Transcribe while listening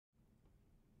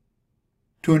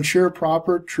To ensure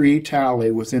proper tree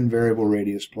tally within variable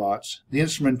radius plots, the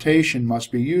instrumentation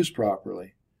must be used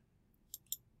properly.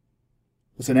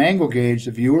 With an angle gauge,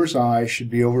 the viewer's eye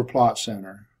should be over plot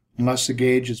center. Unless the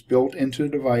gauge is built into the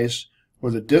device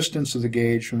or the distance of the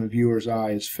gauge from the viewer's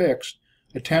eye is fixed,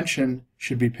 attention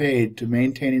should be paid to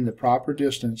maintaining the proper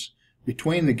distance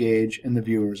between the gauge and the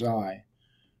viewer's eye.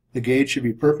 The gauge should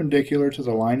be perpendicular to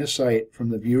the line of sight from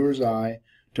the viewer's eye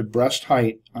to breast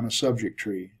height on a subject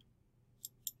tree.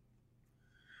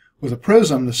 With a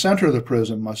prism, the center of the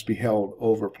prism must be held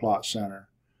over plot center.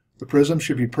 The prism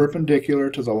should be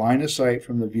perpendicular to the line of sight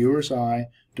from the viewer's eye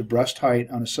to breast height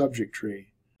on a subject tree.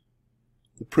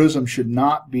 The prism should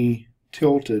not be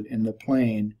tilted in the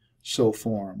plane so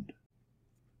formed.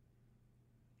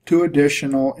 Two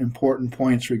additional important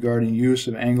points regarding use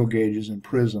of angle gauges and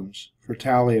prisms for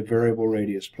tally of variable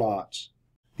radius plots.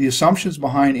 The assumptions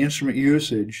behind instrument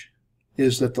usage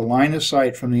is that the line of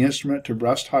sight from the instrument to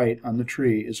breast height on the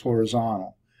tree is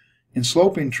horizontal. In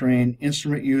sloping terrain,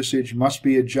 instrument usage must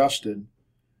be adjusted.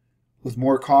 With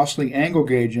more costly angle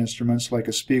gauge instruments like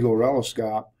a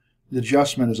spiegelreloscope, the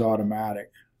adjustment is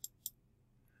automatic.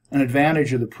 An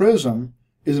advantage of the prism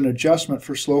is an adjustment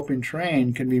for sloping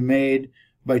terrain can be made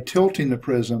by tilting the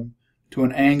prism to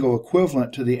an angle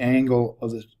equivalent to the angle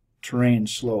of the terrain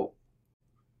slope.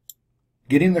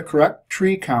 Getting the correct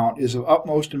tree count is of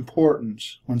utmost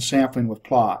importance when sampling with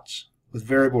plots. With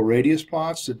variable radius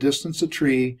plots, the distance a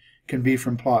tree can be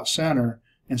from plot center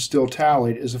and still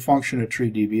tallied is a function of tree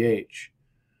DBH.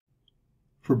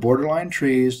 For borderline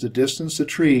trees, the distance the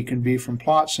tree can be from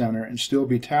plot center and still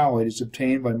be tallied is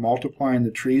obtained by multiplying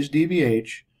the tree's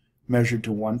DBH, measured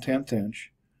to 1/10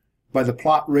 inch, by the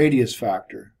plot radius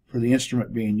factor for the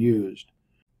instrument being used.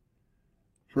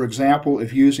 For example,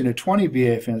 if using a 20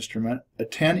 BF instrument, a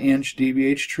 10-inch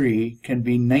DBH tree can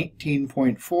be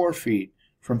 19.4 feet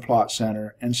from plot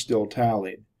center and still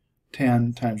tallied,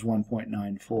 10 times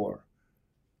 1.94.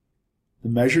 The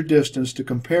measured distance to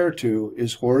compare to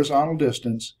is horizontal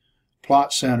distance,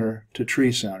 plot center to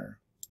tree center.